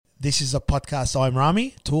This is a podcast. I'm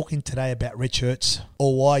Rami, talking today about red shirts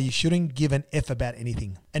or why you shouldn't give an F about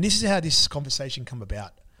anything. And this is how this conversation come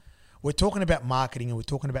about. We're talking about marketing and we're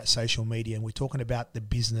talking about social media and we're talking about the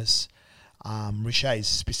business, Riche's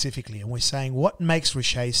specifically. And we're saying what makes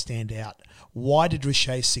Riche's stand out? Why did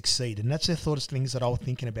Riche's succeed? And that's the sort of things that I was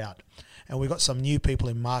thinking about. And we've got some new people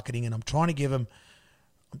in marketing and I'm trying to give them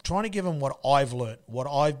what I've learned, what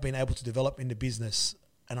I've been able to develop in the business.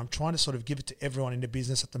 And I'm trying to sort of give it to everyone in the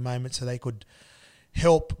business at the moment so they could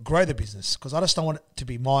help grow the business. Because I just don't want it to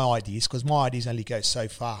be my ideas, because my ideas only go so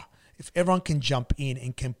far. If everyone can jump in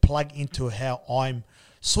and can plug into how I'm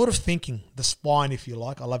sort of thinking, the spine, if you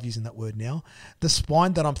like, I love using that word now, the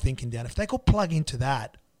spine that I'm thinking down, if they could plug into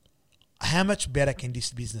that, how much better can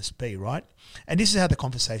this business be, right? And this is how the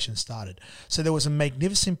conversation started. So there was a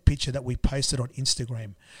magnificent picture that we posted on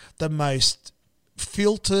Instagram. The most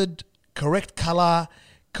filtered, correct color,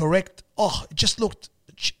 correct. Oh, it just looked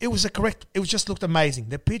amazing.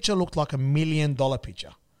 The picture looked like $1 million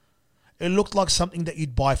picture. It looked like something that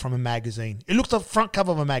you'd buy from a magazine. It looked like the front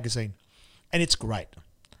cover of a magazine. And it's great.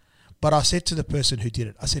 But I said to the person who did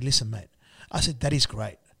it, I said, listen, mate, I said, that is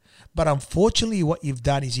great. But unfortunately, what you've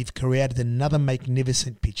done is you've created another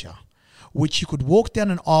magnificent picture, which you could walk down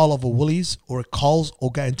an aisle of a Woolies or a Coles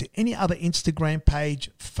or go into any other Instagram page,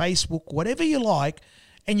 Facebook, whatever you like,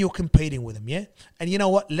 and you're competing with them, yeah? And you know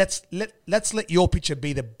what? Let's let your picture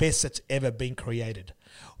be the best that's ever been created.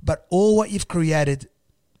 But all what you've created,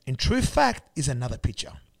 in true fact, is another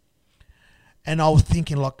picture. And I was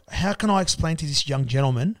thinking, like, how can I explain to this young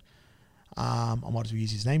gentleman, I might as well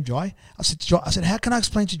use his name, Jai. I said, how can I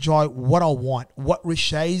explain to Jai what I want, what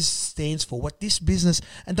Riche's stands for, what this business,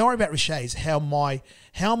 and don't worry about Riche's, how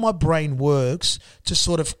my brain works to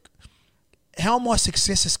sort of, how my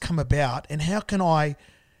success has come about, and how can I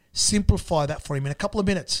simplify that for him in a couple of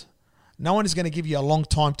minutes. No one is going to give you a long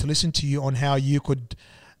time to listen to you on how you could,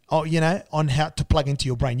 on how to plug into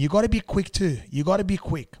your brain. You got to be quick too. You got to be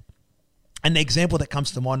quick. And the example that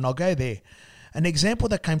comes to mind, and I'll go there. An example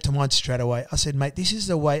that came to mind straight away. I said, mate, this is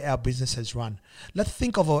the way our business has run. This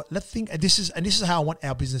is how I want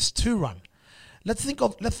our business to run. Let's think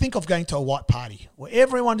of going to a white party where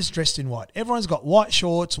everyone is dressed in white. Everyone's got white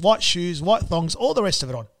shorts, white shoes, white thongs, all the rest of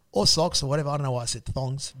it on. Or socks or whatever. I don't know why I said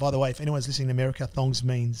thongs. By the way, if anyone's listening in America, thongs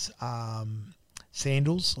means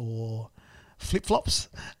sandals or flip-flops.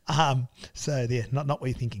 So yeah, not what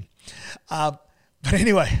you're thinking. But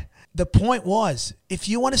anyway, the point was, if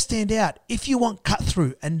you want to stand out, if you want cut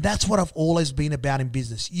through, and that's what I've always been about in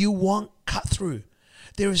business, you want cut through.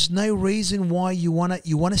 There is no reason why you want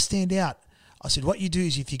to stand out. I said, what you do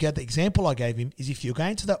is, if you get the example I gave him, is if you're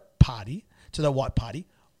going to the party, to the white party,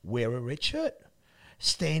 wear a red shirt.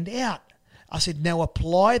 Stand out. I said, now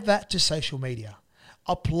apply that to social media.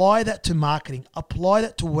 Apply that to marketing. Apply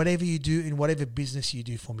that to whatever you do in whatever business you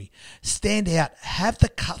do for me. Stand out. Have the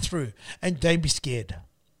cut through and don't be scared.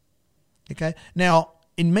 Okay? Now,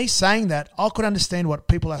 in me saying that, I could understand what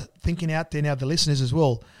people are thinking out there now, the listeners as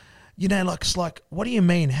well. It's like, what do you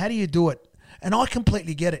mean? How do you do it? And I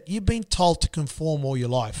completely get it. You've been told to conform all your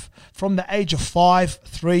life. From the age of 5,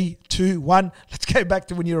 3, 2, 1. Let's go back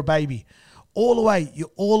to when you're a baby. All the way,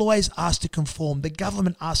 you're always asked to conform. The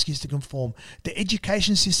government asks you to conform. The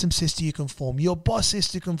education system says to you conform. Your boss says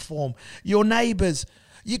to conform. Your neighbours.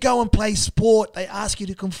 You go and play sport, they ask you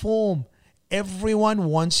to conform. Everyone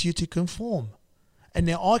wants you to conform. And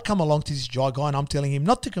now I come along to this guy and I'm telling him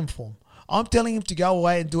not to conform. I'm telling him to go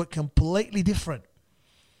away and do it completely different.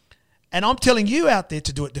 And I'm telling you out there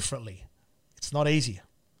to do it differently. It's not easy.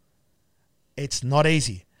 It's not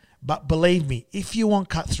easy. But believe me, if you want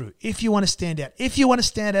cut through, if you want to stand out, if you want to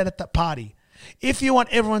stand out at that party, if you want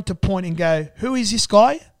everyone to point and go, who is this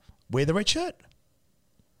guy? Wear the red shirt.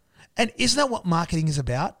 And isn't that what marketing is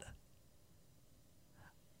about?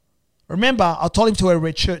 Remember, I told him to wear a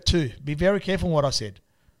red shirt too. Be very careful what I said.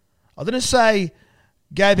 I didn't say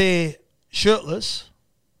go there shirtless.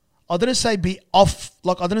 I didn't say be off.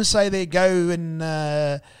 I didn't say there go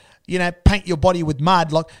and, paint your body with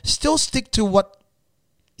mud. Still stick to what.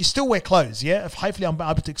 You still wear clothes, yeah? Hopefully I'm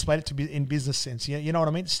able to explain it to be in business sense, yeah? You know what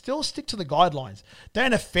I mean? Still stick to the guidelines.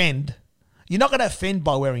 Don't offend. You're not going to offend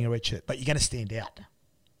by wearing a red shirt, but you're going to stand out.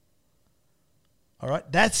 All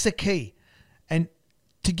right? That's the key. And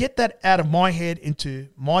to get that out of my head into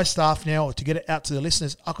my staff now, or to get it out to the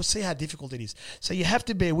listeners, I could see how difficult it is. So you have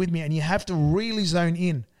to bear with me and you have to really zone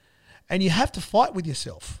in. And you have to fight with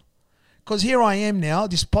yourself. Because here I am now,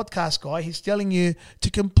 this podcast guy, he's telling you to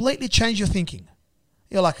completely change your thinking.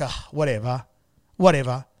 You're like, whatever.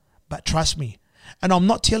 But trust me. And I'm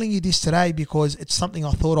not telling you this today because it's something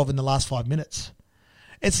I thought of in the last 5 minutes.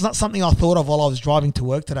 It's not something I thought of while I was driving to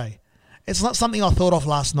work today. It's not something I thought of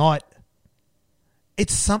last night.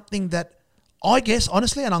 It's something that I guess,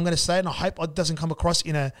 honestly, and I'm going to say it, and I hope it doesn't come across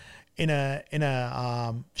in a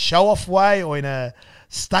show-off way or in a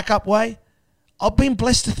stuck-up way. I've been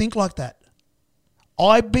blessed to think like that.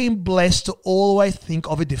 I've been blessed to always think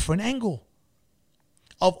of a different angle.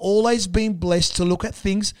 I've always been blessed to look at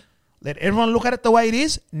things, let everyone look at it the way it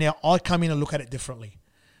is. Now I come in and look at it differently.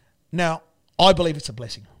 Now, I believe it's a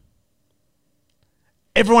blessing.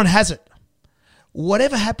 Everyone has it.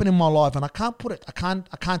 Whatever happened in my life, and I can't put it, I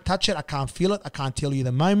can't touch it, I can't feel it, I can't tell you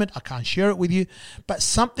the moment, I can't share it with you, but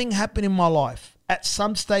something happened in my life at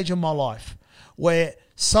some stage of my life where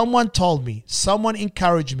someone told me, someone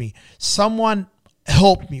encouraged me, someone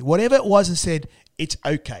helped me, whatever it was, and said, it's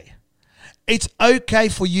okay. It's okay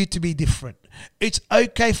for you to be different. It's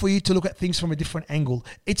okay for you to look at things from a different angle.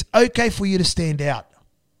 It's okay for you to stand out.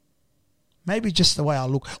 Maybe just the way I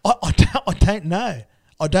look. I don't know.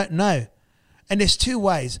 I don't know. And there's two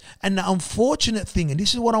ways. And the unfortunate thing, and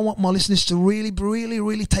this is what I want my listeners to really, really,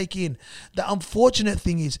 really take in. The unfortunate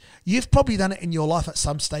thing is you've probably done it in your life at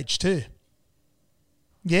some stage too.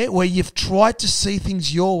 Yeah, where you've tried to see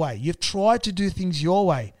things your way. You've tried to do things your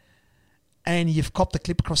way. And you've copped a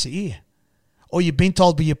clip across the ear. Or you've been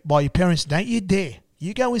told by your parents, don't you dare.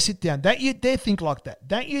 You go and sit down. Don't you dare think like that.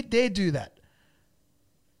 Don't you dare do that.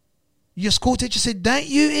 Your school teacher said, don't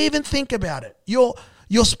you even think about it. Your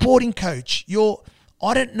sporting coach, your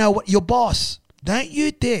boss, don't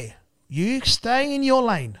you dare. You stay in your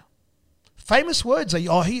lane. Famous words. I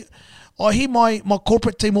hear my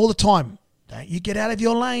corporate team all the time. Don't you get out of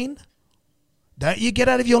your lane. Don't you get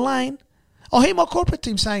out of your lane. I hear my corporate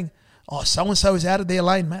team saying, oh, so-and-so is out of their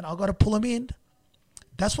lane, man. I've got to pull them in.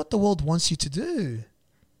 That's what the world wants you to do.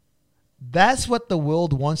 That's what the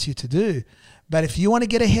world wants you to do. But if you want to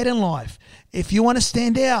get ahead in life, if you want to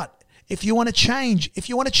stand out, if you want to change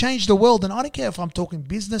the world, and I don't care if I'm talking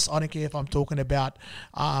business, I don't care if I'm talking about,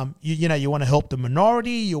 you want to help the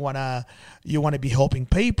minority, you want to be helping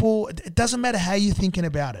people. It doesn't matter how you're thinking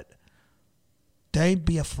about it. Don't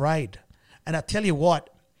be afraid. And I tell you what,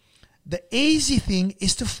 the easy thing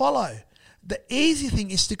is to follow. The easy thing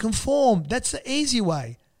is to conform. That's the easy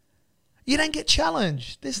way. You don't get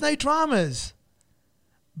challenged. There's no dramas.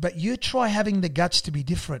 But you try having the guts to be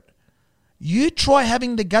different. You try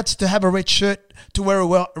having the guts to have a red shirt, to wear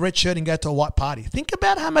a red shirt and go to a white party. Think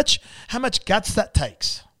about how much guts that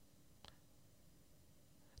takes.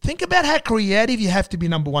 Think about how creative you have to be,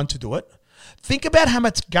 number one, to do it. Think about how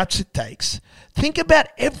much guts it takes. Think about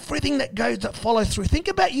everything that follows through. Think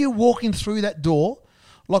about you walking through that door.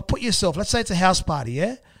 Like, put yourself, let's say it's a house party,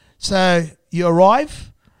 yeah? So you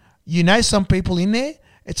arrive, you know some people in there.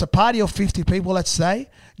 It's a party of 50 people, let's say.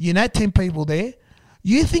 You know 10 people there.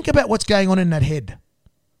 You think about what's going on in that head.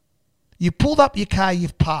 You pulled up your car,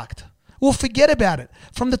 you've parked. Well, forget about it.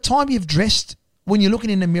 From the time you've dressed, when you're looking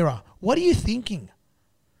in the mirror, what are you thinking?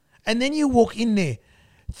 And then you walk in there.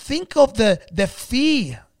 Think of the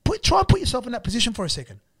fear. Try and put yourself in that position for a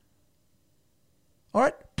second. All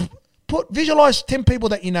right? Visualize 10 people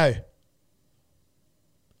that you know.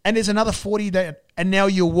 And there's another 40 and now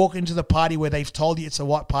you'll walk into the party where they've told you it's a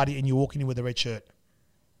white party and you're walking in with a red shirt.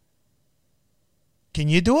 Can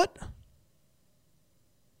you do it?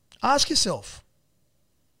 Ask yourself.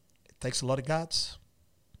 It takes a lot of guts.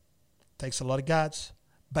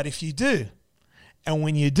 But if you do, and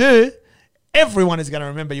when you do, everyone is going to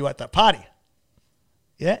remember you at that party.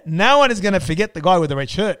 Yeah? No one is going to forget the guy with the red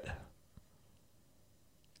shirt.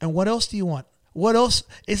 And what else do you want? What else?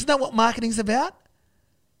 Isn't that what marketing's about?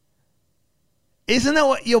 Isn't that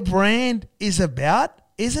what your brand is about?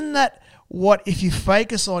 Isn't that what, if you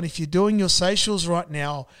focus on, if you're doing your socials right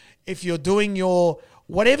now, if you're doing your,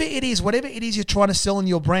 whatever it is you're trying to sell in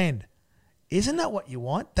your brand, isn't that what you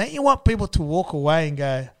want? Don't you want people to walk away and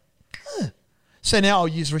go, huh. So now I'll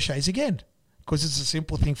use Riche's again because it's a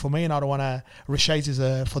simple thing for me and I don't want to, Riche's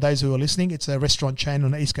is for those who are listening, it's a restaurant chain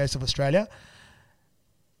on the east coast of Australia.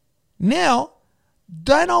 Now,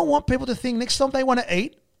 don't I want people to think next time they want to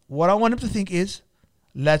eat, what I want them to think is,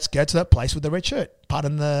 let's go to that place with the red shirt.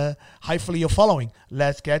 Pardon the, hopefully you're following.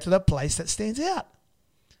 Let's go to the place that stands out.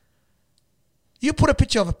 You put a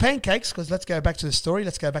picture of a pancakes, because let's go back to the story.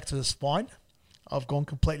 Let's go back to the spine. I've gone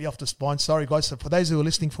completely off the spine. Sorry, guys. So for those who are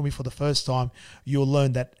listening for me for the first time, you'll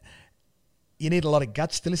learn that you need a lot of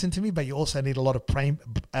guts to listen to me, but you also need a lot of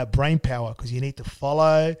brain power because you need to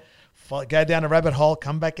follow, go down a rabbit hole,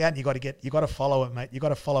 come back out, and you got to follow it, mate. You got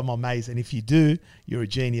to follow my maze, and if you do, you're a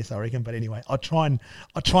genius, I reckon. But anyway, I'll try and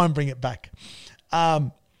bring it back.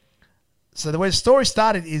 So the way the story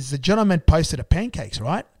started is the gentleman posted a pancakes,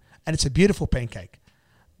 right? And it's a beautiful pancake.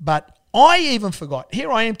 But I even forgot.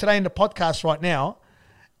 Here I am today in the podcast right now,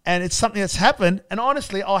 and it's something that's happened. And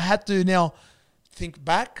honestly, I had to now think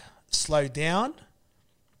back, slow down,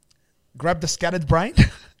 grab the scattered brain,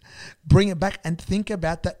 bring it back and think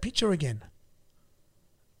about that picture again.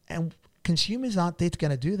 And consumers aren't there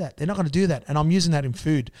going to do that. They're not going to do that. And I'm using that in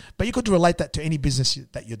food. But you could relate that to any business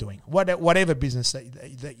that you're doing, whatever business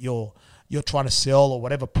that you're trying to sell, or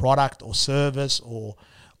whatever product or service or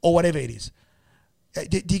whatever it is.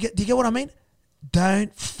 Do you get what I mean? Don't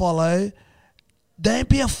be a follower. Don't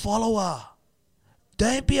be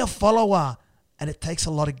a follower. And it takes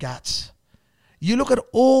a lot of guts. You look at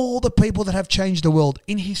all the people that have changed the world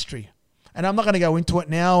in history. And I'm not going to go into it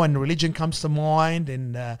now, and religion comes to mind,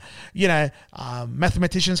 and,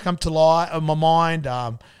 mathematicians come to my mind,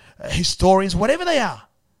 historians, whatever they are.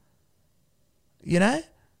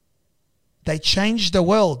 They changed the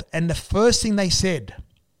world. And the first thing they said,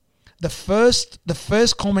 the first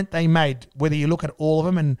comment they made, whether you look at all of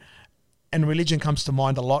them, and religion comes to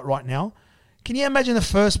mind a lot right now. Can you imagine the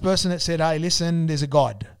first person that said, hey, listen, there's a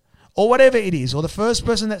God, or whatever it is, or the first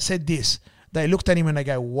person that said this? They looked at him and they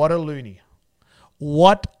go, what a loony.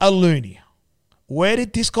 What a loony. Where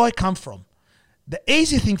did this guy come from? The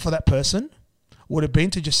easy thing for that person would have been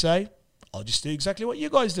to just say, I'll just do exactly what you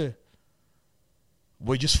guys do.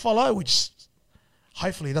 We just follow.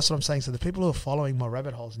 Hopefully, that's what I'm saying. So the people who are following my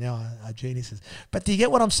rabbit holes now are geniuses. But do you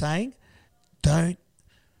get what I'm saying? Don't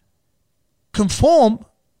conform.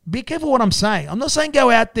 Be careful what I'm saying. I'm not saying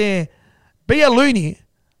go out there, be a loony,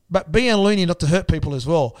 but be a loony not to hurt people as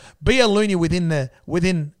well. Be a loony within a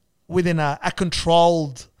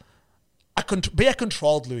controlled. Be a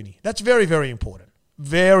controlled loony. That's very, very important.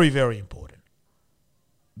 Very, very important.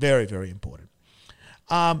 Very, very important.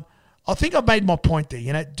 I think I've made my point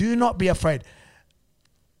there. Do not be afraid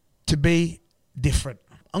to be different.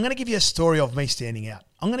 I'm going to give you a story of me standing out.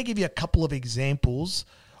 I'm going to give you a couple of examples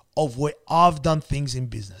of where I've done things in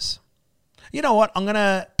business. You know what?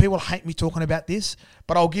 People hate me talking about this,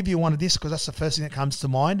 but I'll give you one of this because that's the first thing that comes to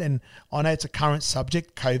mind. And I know it's a current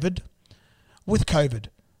subject, COVID. With COVID,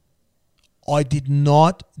 I did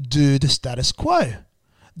not do the status quo.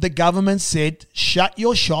 The government said, shut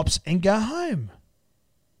your shops and go home.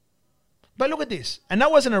 But look at this. And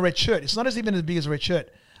that wasn't a red shirt. It's not even as big as a red shirt.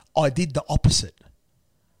 I did the opposite.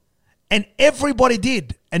 And everybody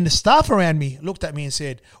did. And the staff around me looked at me and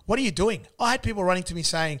said, what are you doing? I had people running to me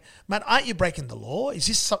saying, man, aren't you breaking the law? Is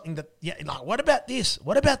this something that, what about this?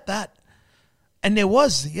 What about that? And I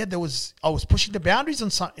was pushing the boundaries in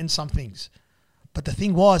some things. But the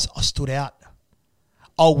thing was, I stood out.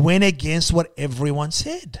 I went against what everyone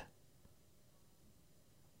said.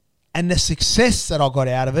 And the success that I got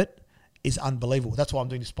out of it is unbelievable. That's why I'm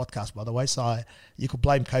doing this podcast, by the way. So you could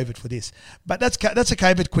blame COVID for this. But that's a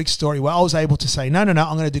COVID quick story where I was able to say, no, I'm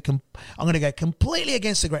going to go completely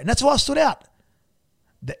against the grain. And that's why I stood out.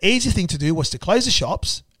 The easy thing to do was to close the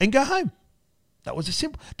shops and go home. That was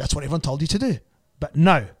simple. That's what everyone told you to do. But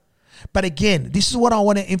no. But again, this is what I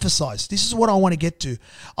want to emphasize. This is what I want to get to.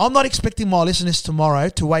 I'm not expecting my listeners tomorrow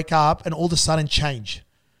to wake up and all of a sudden change.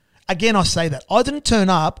 Again, I say that. I didn't turn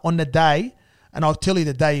up on the day. And I'll tell you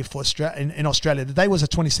the day for in Australia. The day was the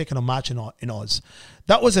 22nd of March in Oz.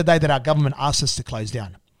 That was the day that our government asked us to close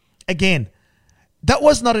down. Again, that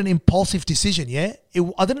was not an impulsive decision, yeah?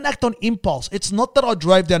 I didn't act on impulse. It's not that I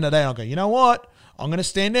drove down the day and I go, you know what? I'm going to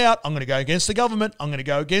stand out. I'm going to go against the government. I'm going to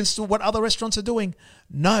go against what other restaurants are doing.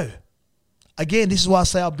 No. Again, this is why I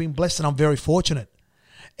say I've been blessed and I'm very fortunate.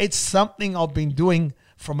 It's something I've been doing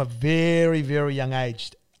from a very, very young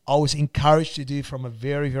age. I was encouraged to do from a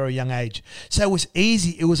very, very young age. So it was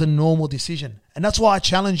easy. It was a normal decision. And that's why I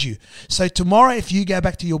challenge you. So tomorrow, if you go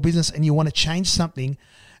back to your business and you want to change something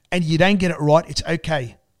and you don't get it right, it's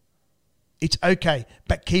okay. It's okay.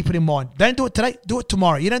 But keep it in mind. Don't do it today. Do it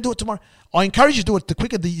tomorrow. You don't do it tomorrow. I encourage you to do it. The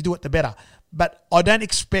quicker you do it, the better. But I don't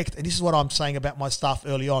expect, and this is what I'm saying about my staff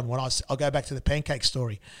early on when I'll go back to the pancake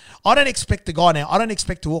story. I don't expect the guy now, I don't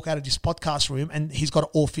expect to walk out of this podcast room and he's got it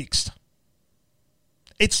all fixed.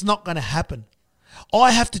 It's not going to happen.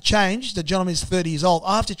 I have to change. The gentleman is 30 years old.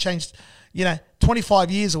 I have to change,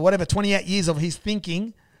 25 years or whatever, 28 years of his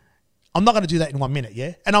thinking. I'm not going to do that in 1 minute,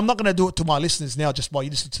 yeah? And I'm not going to do it to my listeners now just by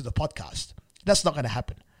you listening to the podcast. That's not going to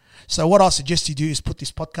happen. So what I suggest you do is put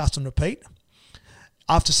this podcast on repeat.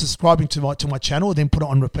 After subscribing to my channel, then put it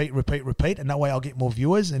on repeat. And that way I'll get more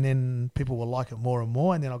viewers and then people will like it more and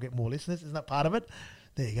more and then I'll get more listeners. Isn't that part of it?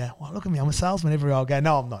 There you go. Well, look at me. I'm a salesman everywhere I go.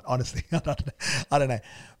 No, I'm not. Honestly, I don't know.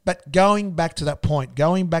 But going back to that point,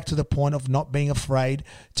 of not being afraid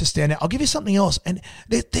to stand out. I'll give you something else. And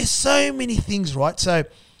there's so many things, right? So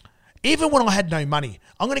even when I had no money,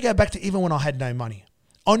 I'm going to go back to even when I had no money.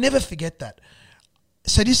 I'll never forget that.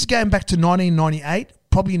 So this is going back to 1998,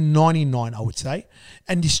 probably 99, I would say.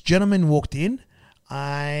 And this gentleman walked in,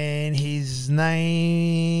 and his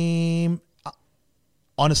name,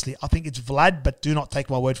 honestly, I think it's Vlad, but do not take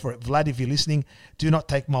my word for it. Vlad, if you're listening, do not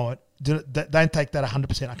take my word. Don't take that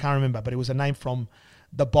 100%. I can't remember, but it was a name from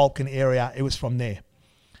the Balkan area. It was from there.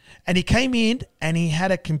 And he came in and he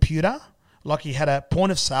had a computer, like he had a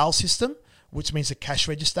point of sale system, which means a cash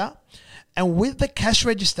register. And with the cash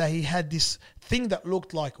register, he had this thing that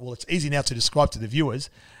looked like, well, it's easy now to describe to the viewers.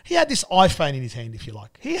 He had this iPhone in his hand, if you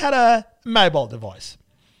like. He had a mobile device.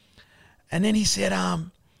 And then he said,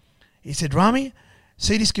 Rami,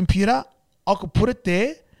 see this computer? I could put it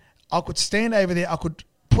there. I could stand over there. I could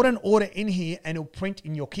put an order in here and it'll print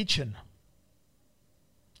in your kitchen.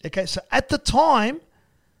 Okay, so at the time,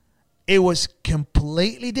 it was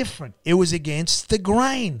completely different. It was against the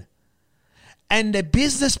grain. And the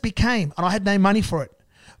business became, and I had no money for it,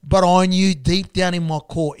 but I knew deep down in my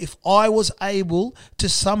core, if I was able to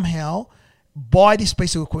somehow buy this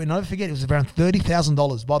piece of equipment, I'll never forget, it was around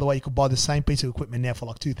 $30,000. By the way, you could buy the same piece of equipment now for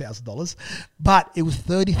like $2,000, but it was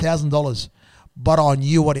 $30,000. But I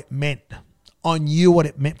knew what it meant. I knew what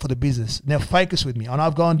it meant for the business. Now focus with me, and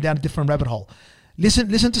I've gone down a different rabbit hole. Listen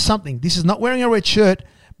to something. This is not wearing a red shirt,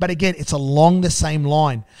 but again, it's along the same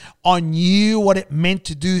line. I knew what it meant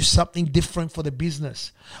to do something different for the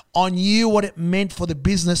business. I knew what it meant for the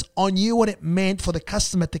business. I knew what it meant for the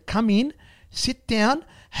customer to come in, sit down,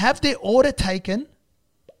 have their order taken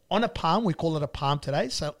on a palm. We call it a palm today,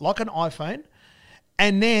 so like an iPhone.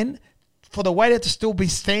 And then for the waiter to still be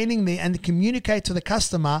standing there and communicate to the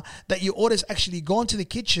customer that your order's actually gone to the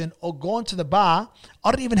kitchen or gone to the bar.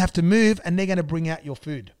 I don't even have to move, and they're going to bring out your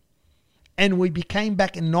food. And we became,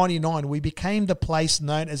 back in 99, we became the place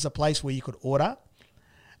known as the place where you could order,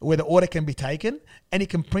 where the order can be taken, and it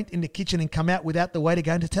can print in the kitchen and come out without the waiter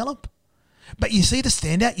going to tell them. But you see the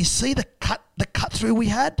standout, you see the cut through we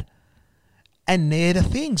had, and they're the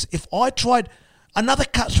things. If I tried, another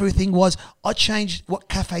cut through thing was I changed what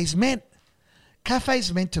cafes meant.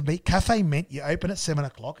 Cafes meant to be, cafe meant you open at 7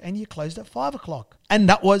 o'clock and you closed at 5 o'clock. And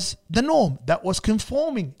that was the norm. That was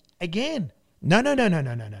conforming. Again, no.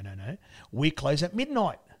 We close at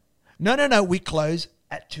midnight. No. We close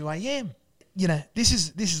at 2 a.m. You know, this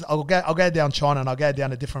is. I'll go down China, and I'll go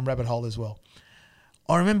down a different rabbit hole as well.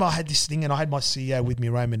 I remember I had this thing, and I had my CEO with me,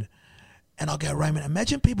 Roman, and I go, Roman,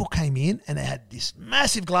 imagine people came in and they had this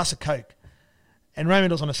massive glass of Coke, and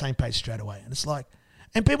Roman was on the same page straight away, and it's like,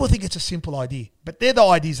 and people think it's a simple idea, but they're the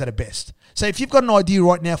ideas that are best. So if you've got an idea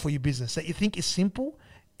right now for your business that you think is simple,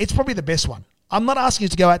 it's probably the best one. I'm not asking you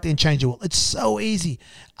to go out there and change the world. It's so easy.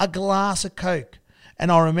 A glass of Coke.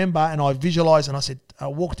 And I remember, and I visualized, and I said, I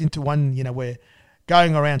walked into one, where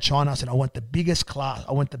going around China, I said, I want the biggest glass.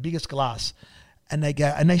 I want the biggest glass. And they go,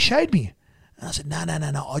 and they showed me. And I said,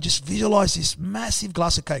 no. I just visualized this massive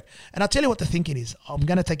glass of Coke. And I'll tell you what the thinking is. I'm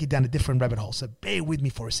going to take you down a different rabbit hole. So bear with me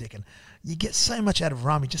for a second. You get so much out of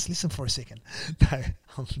Rami. Just listen for a second. No,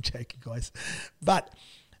 I'm joking, guys. But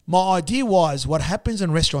my idea was what happens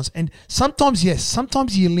in restaurants, and sometimes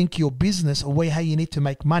you link your business or how you need to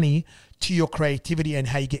make money to your creativity and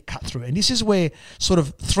how you get cut through. And this is where sort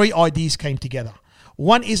of three ideas came together.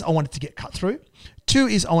 One is I wanted to get cut through. Two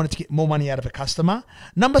is I wanted to get more money out of a customer.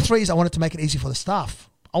 Number three is I wanted to make it easy for the staff.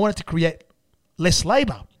 I wanted to create less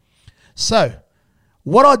labor. So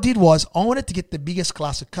what I did was I wanted to get the biggest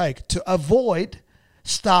glass of Coke to avoid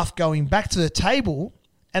staff going back to the table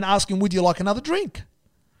and asking, would you like another drink?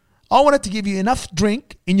 I wanted to give you enough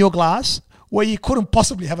drink in your glass where you couldn't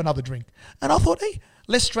possibly have another drink. And I thought, hey,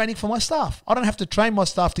 less training for my staff. I don't have to train my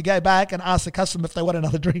staff to go back and ask the customer if they want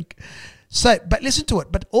another drink. So, but listen to it.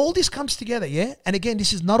 But all this comes together, yeah? And again,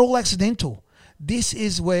 this is not all accidental. This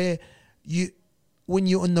is where when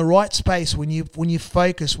you're in the right space, when you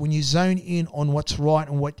focus, when you zone in on what's right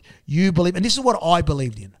and what you believe. And this is what I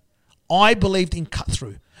believed in. I believed in cut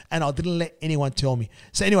through, and I didn't let anyone tell me.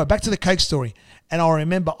 So anyway, back to the Coke story. And I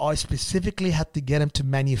remember I specifically had to get him to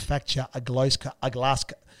manufacture a glass.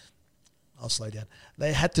 I'll slow down.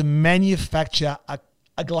 They had to manufacture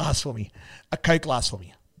a glass for me, a Coke glass for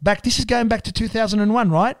me. This is going back to 2001,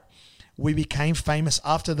 right? We became famous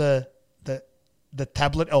after the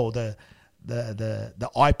tablet or the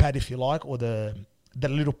iPad, if you like, or the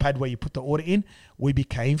little pad where you put the order in. We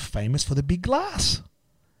became famous for the big glass.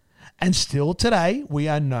 And still today, we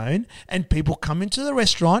are known, and people come into the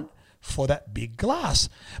restaurant for that big glass.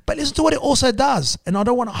 But listen to what it also does. And I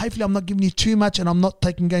don't want to, hopefully I'm not giving you too much and I'm not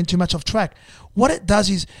going too much off track. What it does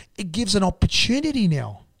is it gives an opportunity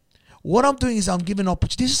now. What I'm doing is I'm giving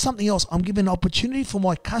opportunity. This is something else. I'm giving an opportunity for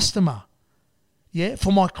my customer yeah,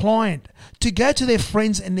 for my client to go to their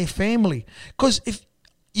friends and their family. Because if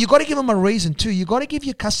you got to give them a reason too. You got to give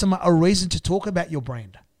your customer a reason to talk about your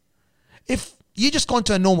brand. If you just gone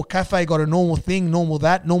to a normal cafe, got a normal thing, normal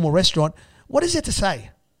that, normal restaurant, what is it to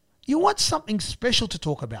say? You want something special to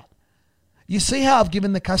talk about. You see how I've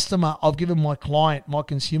given the customer, I've given my client, my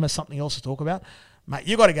consumer something else to talk about? Mate,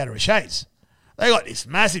 you got to go to Richet's. They got this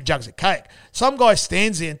massive jugs of cake. Some guy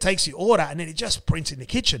stands there and takes your order and then it just prints in the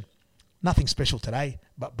kitchen. Nothing special today,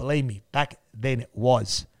 but believe me, back then it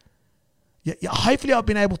was. Yeah, hopefully I've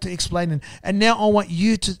been able to explain it. And now I want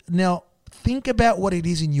you to now think about what it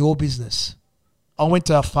is in your business. I went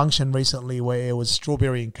to a function recently where it was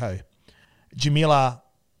Strawberry & Co. Jamila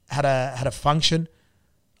had a function.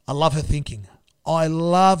 I love her thinking. I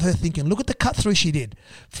love her thinking. Look at the cut through she did.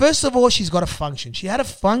 First of all, she's got a function. She had a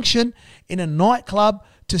function in a nightclub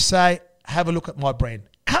to say, have a look at my brand.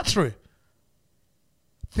 Cut through.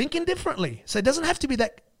 Thinking differently. So it doesn't have to be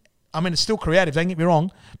that, I mean, it's still creative, don't get me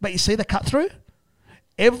wrong, but you see the cut through?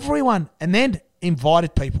 Everyone, and then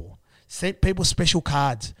invited people, sent people special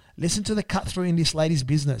cards, listen to the cut through in this lady's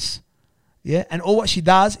business. Yeah, and all what she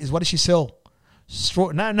does is, what does she sell?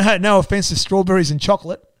 No offense to strawberries and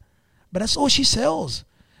chocolate, but that's all she sells.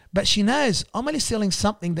 But she knows, I'm only selling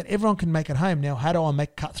something that everyone can make at home. Now, how do I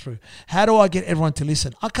make cut through? How do I get everyone to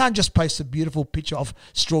listen? I can't just post a beautiful picture of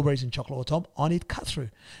strawberries and chocolate all the time. I need cut through.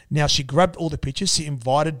 Now, she grabbed all the pictures. She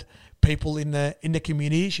invited people in the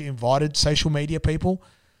community. She invited social media people.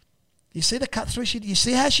 You see the cut through? You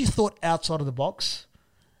see how she thought outside of the box?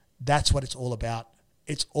 That's what it's all about.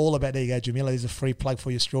 It's all about, there you go, Jamila, there's a free plug for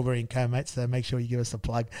your Strawberry & Co, mate, so make sure you give us a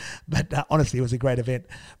plug. But honestly, it was a great event.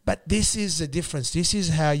 But this is the difference. This is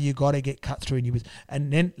how you got to get cut through in your business.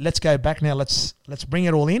 And then let's go back now. Let's bring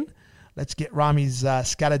it all in. Let's get Rami's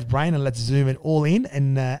scattered brain and let's zoom it all in.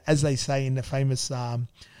 And as they say in the famous, I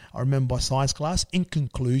remember my science class, in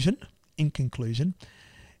conclusion,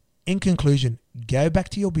 go back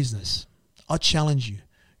to your business. I challenge you.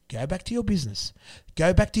 Go back to your business.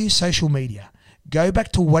 Go back to your social media. Go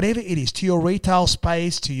back to whatever it is, to your retail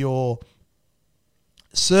space, to your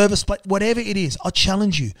service place, whatever it is. I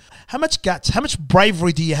challenge you. How much guts, how much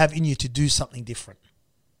bravery do you have in you to do something different?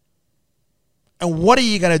 And what are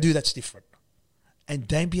you going to do that's different? And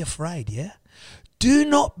don't be afraid, yeah? Do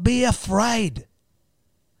not be afraid.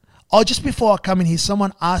 Oh, just before I come in here,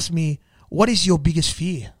 someone asked me, what is your biggest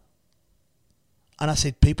fear? And I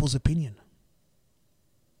said, people's opinion.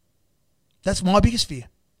 That's my biggest fear.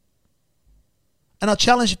 And I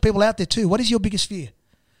challenge people out there too. What is your biggest fear?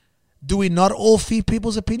 Do we not all fear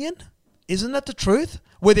people's opinion? Isn't that the truth?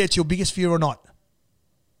 Whether it's your biggest fear or not.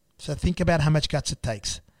 So think about how much guts it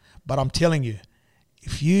takes. But I'm telling you,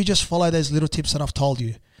 if you just follow those little tips that I've told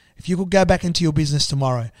you, if you could go back into your business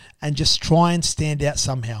tomorrow and just try and stand out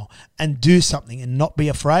somehow and do something and not be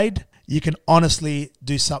afraid, you can honestly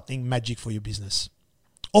do something magic for your business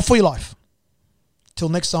or for your life. Till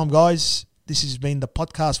next time, guys, this has been the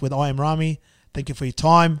podcast with I Am Rami. Thank you for your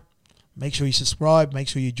time. Make sure you subscribe. Make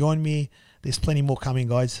sure you join me. There's plenty more coming,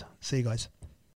 guys. See you guys.